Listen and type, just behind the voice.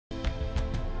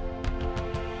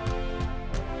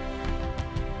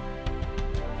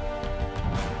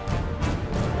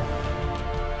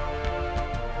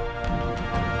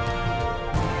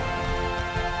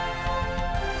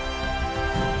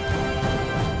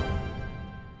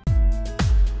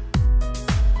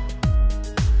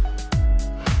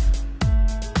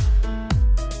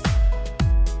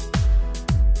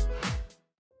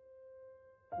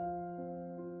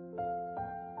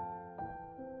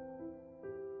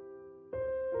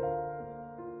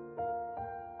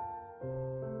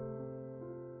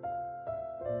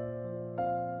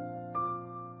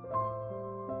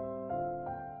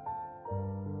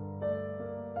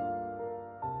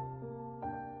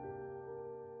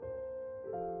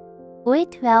Weigh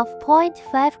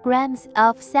 12.5 grams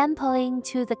of sampling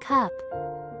to the cup.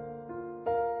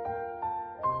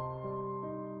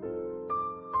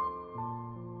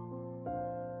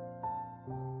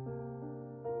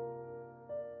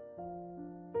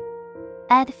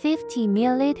 Add 50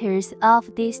 ml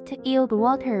of distilled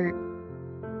water.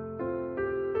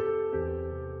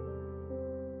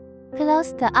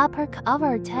 Close the upper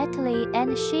cover tightly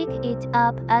and shake it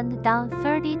up and down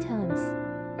 30 times.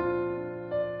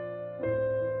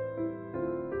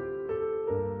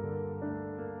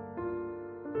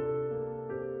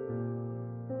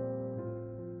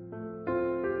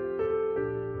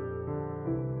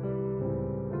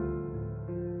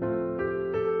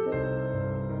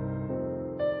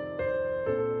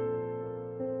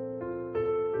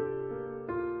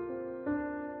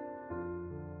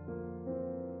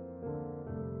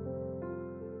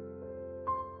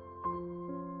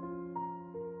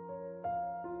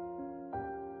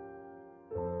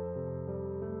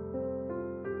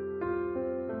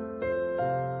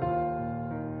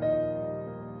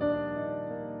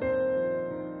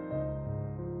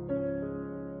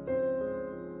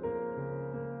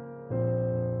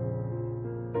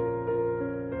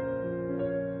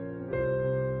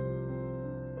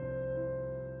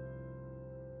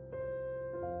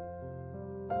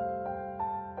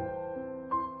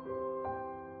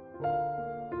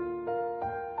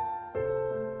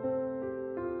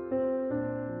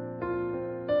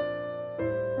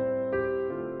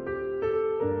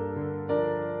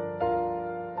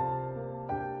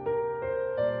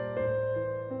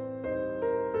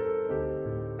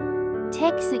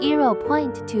 Take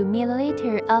 0.2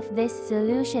 ml of this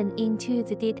solution into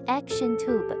the detection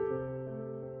tube.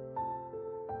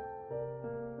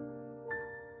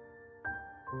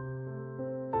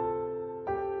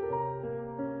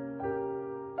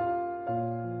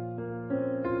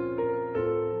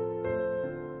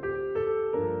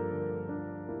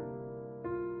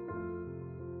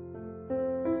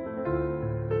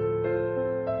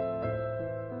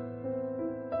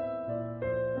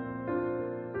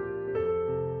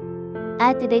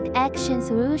 Add the detection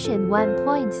solution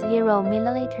 1.0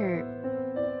 ml.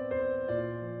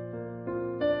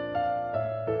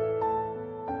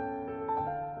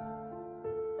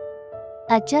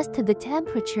 Adjust the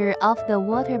temperature of the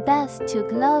water bath to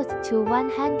close to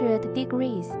 100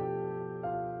 degrees.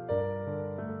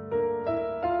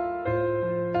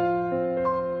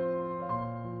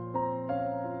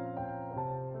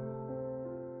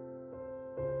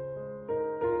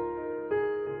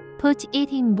 Put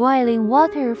it in boiling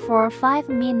water for 5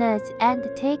 minutes and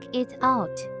take it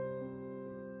out.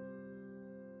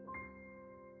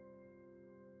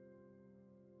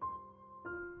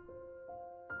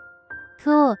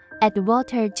 Cool, add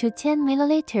water to 10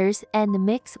 ml and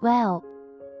mix well.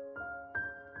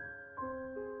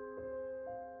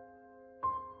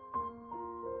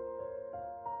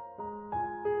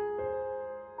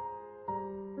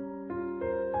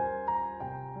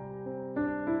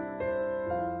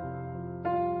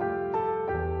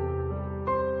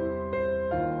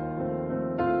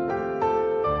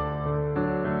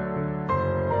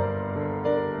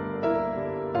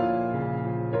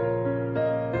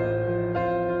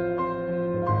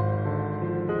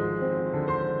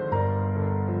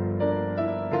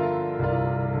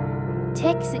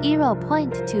 Take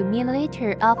 0.2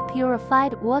 ml of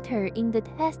purified water in the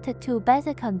test tube as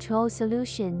a control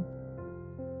solution.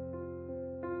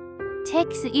 Take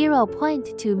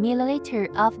 0.2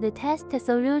 ml of the test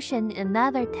solution in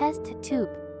another test tube.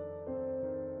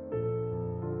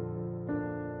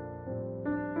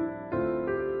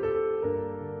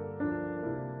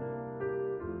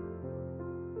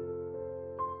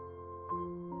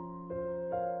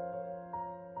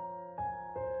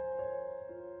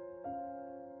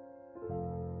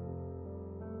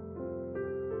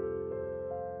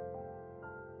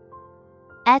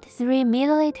 Add 3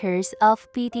 ml of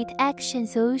detection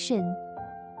solution.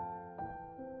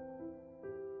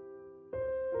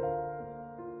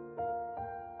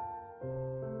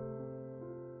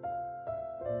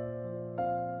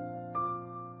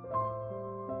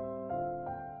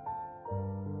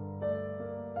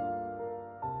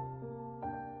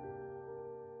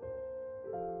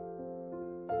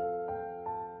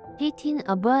 Heat in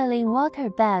a boiling water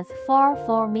bath for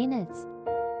 4 minutes.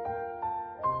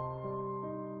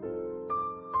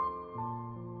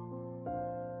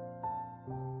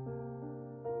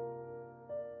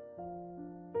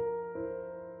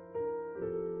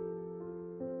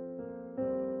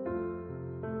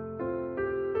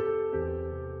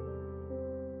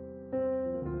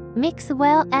 Mix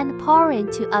well and pour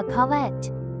into a cuvette.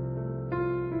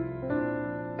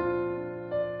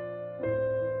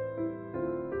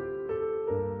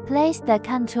 Place the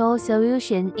control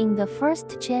solution in the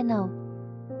first channel.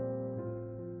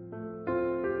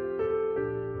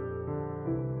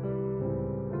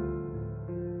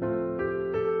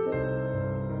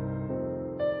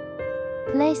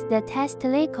 Place the test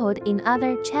liquid in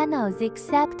other channels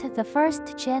except the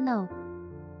first channel.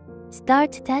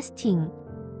 Start testing.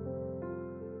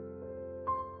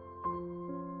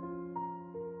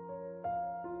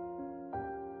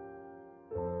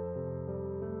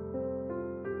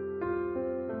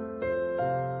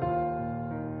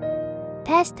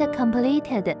 Test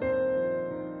completed.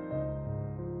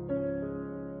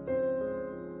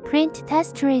 Print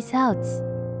test results.